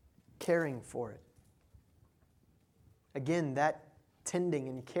 caring for it. Again, that tending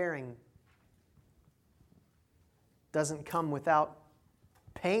and caring doesn't come without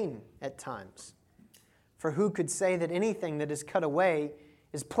pain at times. For who could say that anything that is cut away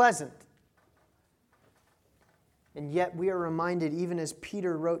is pleasant? And yet we are reminded, even as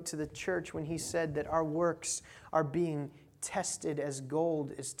Peter wrote to the church when he said that our works are being tested as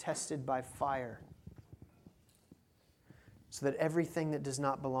gold is tested by fire, so that everything that does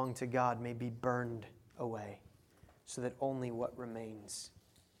not belong to God may be burned away, so that only what remains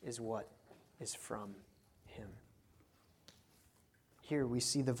is what is from Him. Here we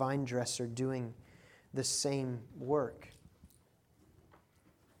see the vine dresser doing the same work,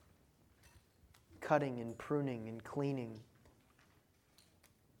 cutting and pruning and cleaning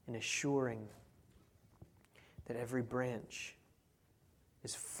and assuring that every branch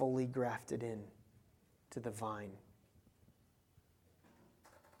is fully grafted in to the vine.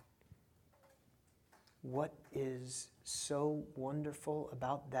 What is so wonderful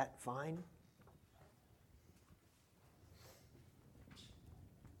about that vine?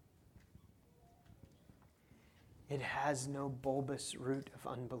 It has no bulbous root of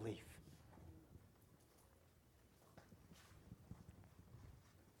unbelief.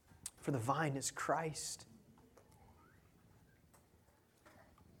 For the vine is Christ.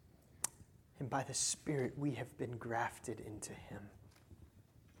 And by the Spirit we have been grafted into Him.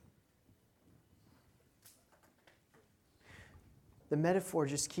 The metaphor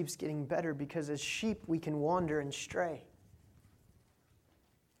just keeps getting better because as sheep we can wander and stray.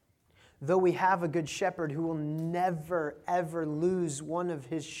 Though we have a good shepherd who will never, ever lose one of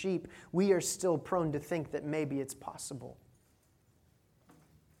his sheep, we are still prone to think that maybe it's possible.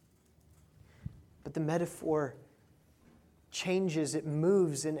 But the metaphor changes, it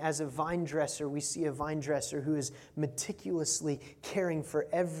moves, and as a vine dresser, we see a vine dresser who is meticulously caring for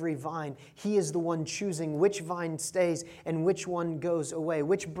every vine. He is the one choosing which vine stays and which one goes away,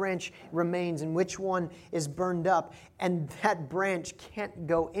 which branch remains and which one is burned up, and that branch can't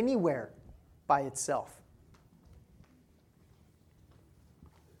go anywhere by itself.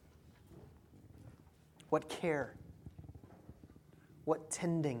 What care, what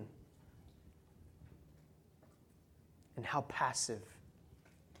tending, And how passive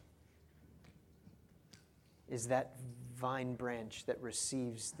is that vine branch that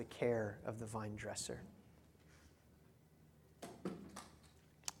receives the care of the vine dresser?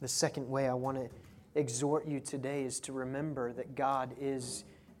 The second way I want to exhort you today is to remember that God is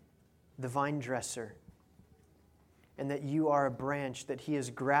the vine dresser and that you are a branch that He has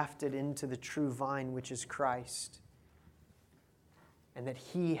grafted into the true vine, which is Christ, and that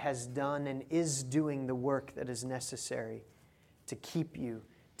He has done and is doing the work that is necessary to keep you,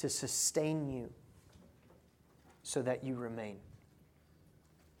 to sustain you, so that you remain.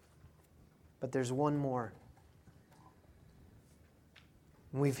 But there's one more.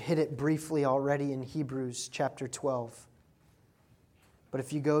 We've hit it briefly already in Hebrews chapter 12. But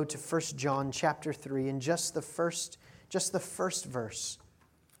if you go to 1 John chapter 3 and just the first verse.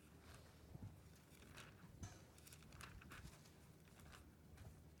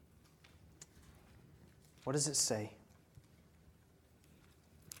 What does it say?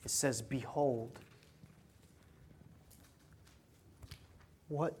 It says, "Behold,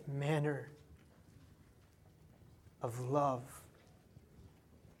 what manner of love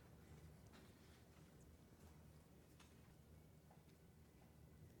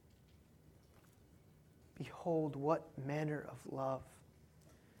Behold, what manner of love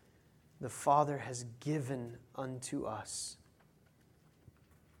the Father has given unto us,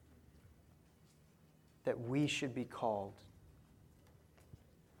 that we should be called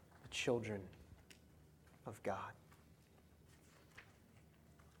the children of God."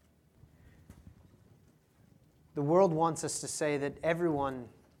 The world wants us to say that everyone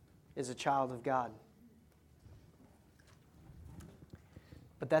is a child of God.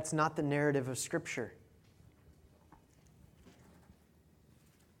 But that's not the narrative of Scripture.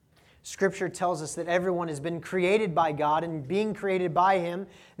 Scripture tells us that everyone has been created by God, and being created by Him,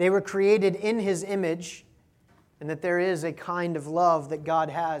 they were created in His image, and that there is a kind of love that God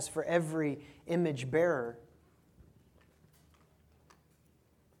has for every image bearer.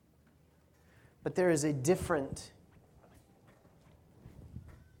 But there is a different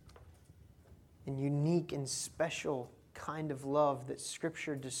and unique and special kind of love that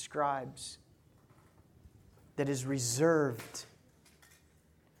Scripture describes that is reserved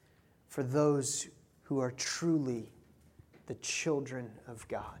for those who are truly the children of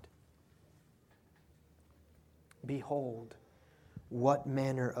God. Behold, what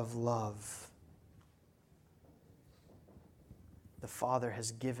manner of love the Father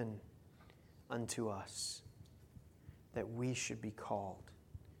has given unto us, that we should be called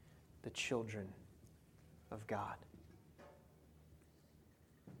the children of God.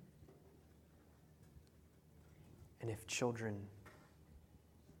 And if children,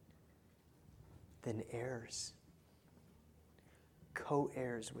 then heirs,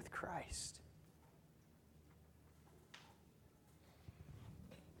 co-heirs with Christ.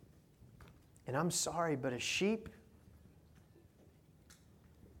 And I'm sorry, but a sheep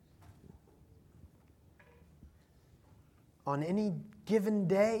on any given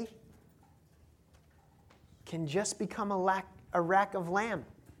day can just become a rack of lamb.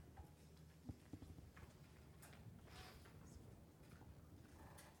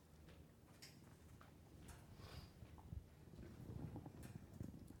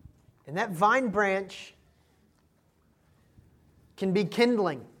 And that vine branch can be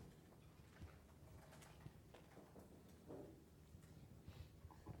kindling.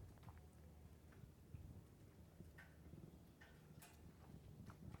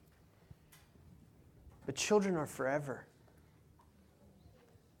 But children are forever.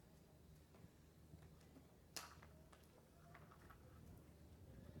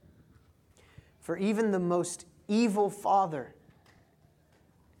 For even the most evil father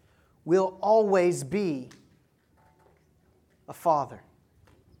will always be a father.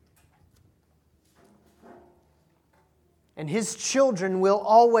 And his children will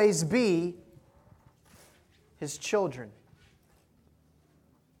always be his children.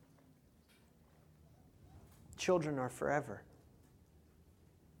 Children are forever.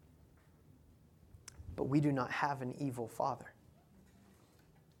 But we do not have an evil father.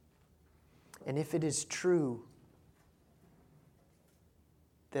 And if it is true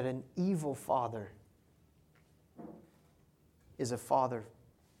that an evil father is a father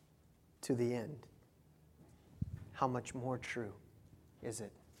to the end, how much more true is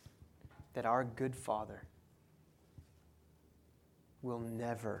it that our good Father will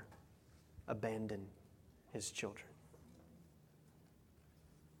never abandon His children?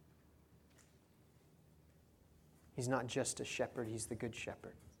 He's not just a shepherd, He's the good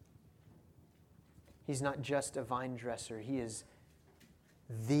shepherd. He's not just a vine dresser, He is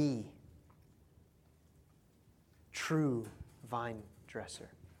the true vine dresser.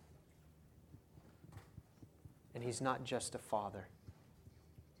 And he's not just a father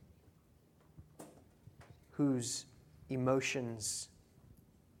whose emotions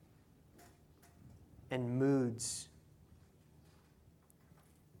and moods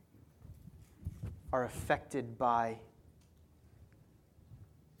are affected by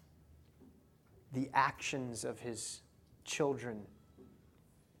the actions of his children,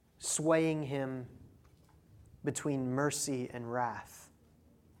 swaying him between mercy and wrath.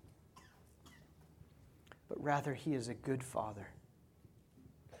 But rather, he is a good father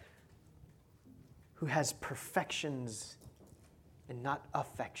who has perfections and not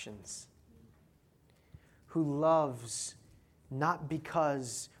affections, who loves not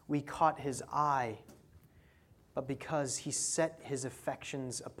because we caught his eye, but because he set his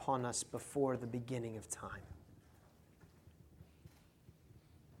affections upon us before the beginning of time.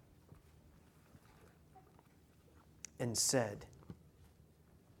 And said,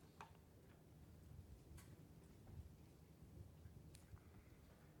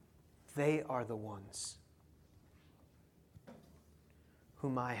 they are the ones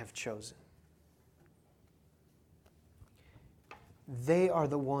whom I have chosen. They are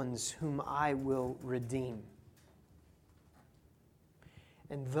the ones whom I will redeem.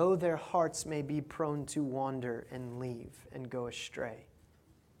 And though their hearts may be prone to wander and leave and go astray,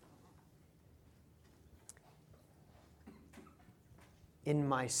 in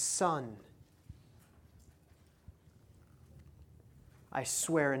my Son, I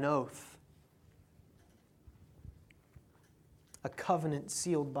swear an oath, a covenant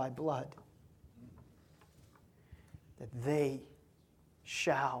sealed by blood, that they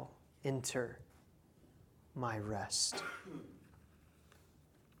shall enter my rest.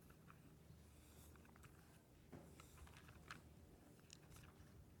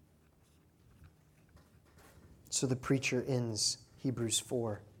 So the preacher ends Hebrews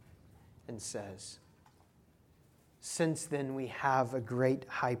 4 and says, since then we have a great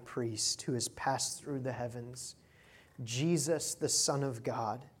high priest who has passed through the heavens, Jesus, the Son of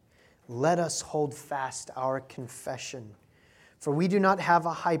God. Let us hold fast our confession. For we do not have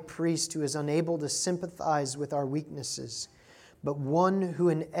a high priest who is unable to sympathize with our weaknesses, but one who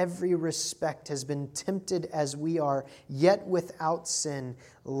in every respect has been tempted as we are, yet without sin.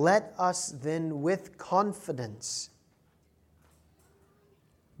 Let us then with confidence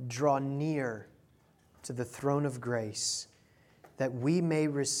draw near to the throne of grace, that we may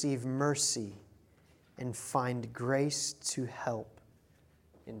receive mercy and find grace to help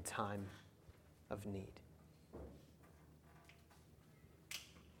in time of need.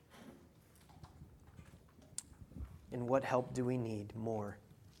 And what help do we need more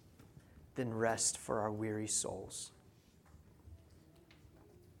than rest for our weary souls?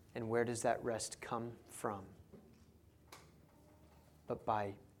 And where does that rest come from? But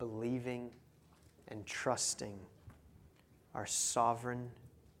by believing and trusting our sovereign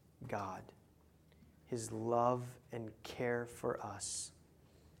God, his love and care for us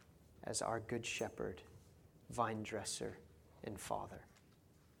as our good shepherd, vine dresser, and father.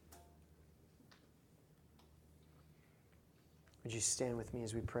 Would you stand with me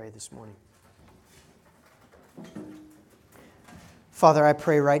as we pray this morning? Father, I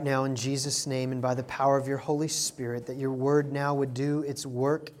pray right now in Jesus' name and by the power of your Holy Spirit that your word now would do its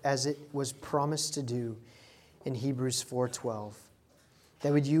work as it was promised to do in Hebrews 4:12.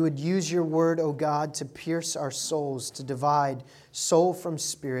 That you would use your word, O God, to pierce our souls, to divide soul from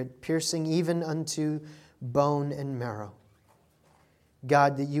spirit, piercing even unto bone and marrow.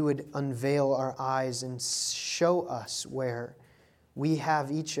 God, that you would unveil our eyes and show us where we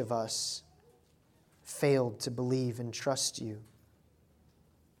have, each of us, failed to believe and trust you.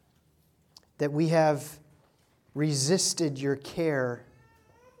 That we have resisted your care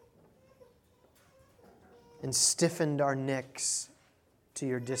and stiffened our necks to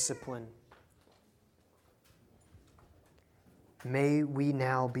your discipline. May we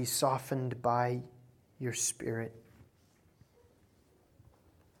now be softened by your Spirit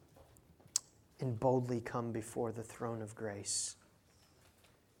and boldly come before the throne of grace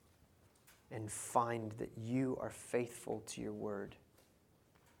and find that you are faithful to your word.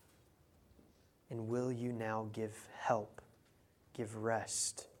 And will you now give help, give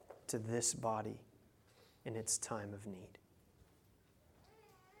rest to this body in its time of need?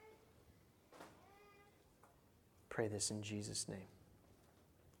 Pray this in Jesus' name.